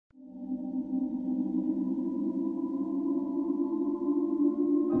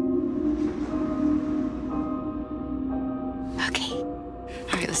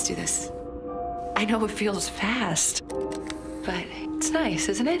do this. I know it feels fast, but it's nice,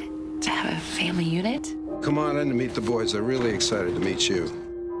 isn't it? To have a family unit. Come on in to meet the boys. They're really excited to meet you.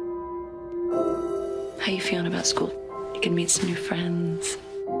 How you feeling about school? You can meet some new friends.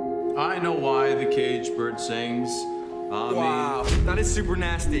 I know why the caged bird sings. Wow, that is super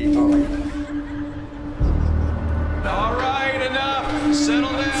nasty. All right, enough. Settle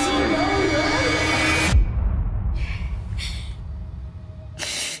down.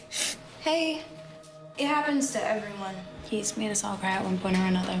 Hey, it happens to everyone. He's made us all cry at one point or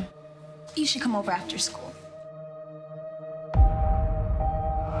another. You should come over after school.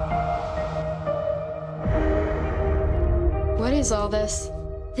 What is all this?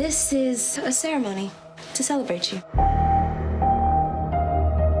 This is a ceremony to celebrate you.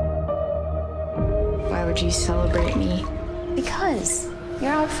 Why would you celebrate me? Because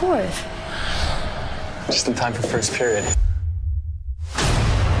you're out fourth. Just in time for first period.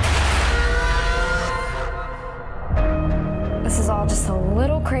 This is all just a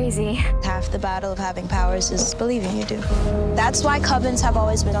little crazy. Half the battle of having powers is believing you do. That's why covens have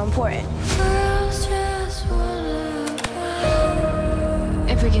always been important.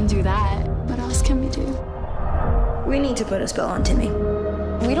 If we can do that, what else can we do? We need to put a spell on Timmy.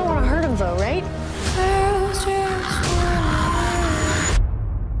 We don't want to hurt him though, right?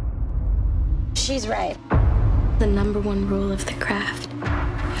 She's right. The #1 rule of the craft: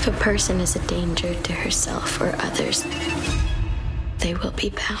 if a person is a danger to herself or others, they will be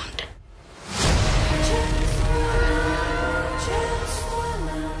bound.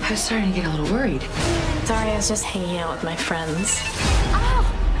 I was starting to get a little worried. Sorry, I was just hanging out with my friends.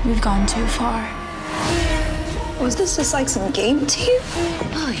 We've gone too far. Was this just like some game to you?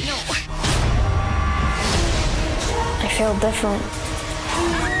 Oh, no. I feel different.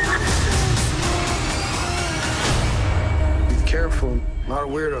 Be careful. A lot of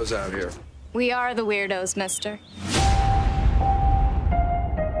weirdos out here. We are the weirdos, mister.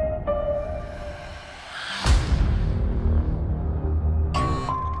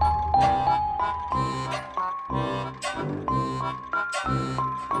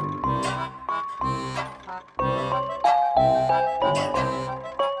 Thank you.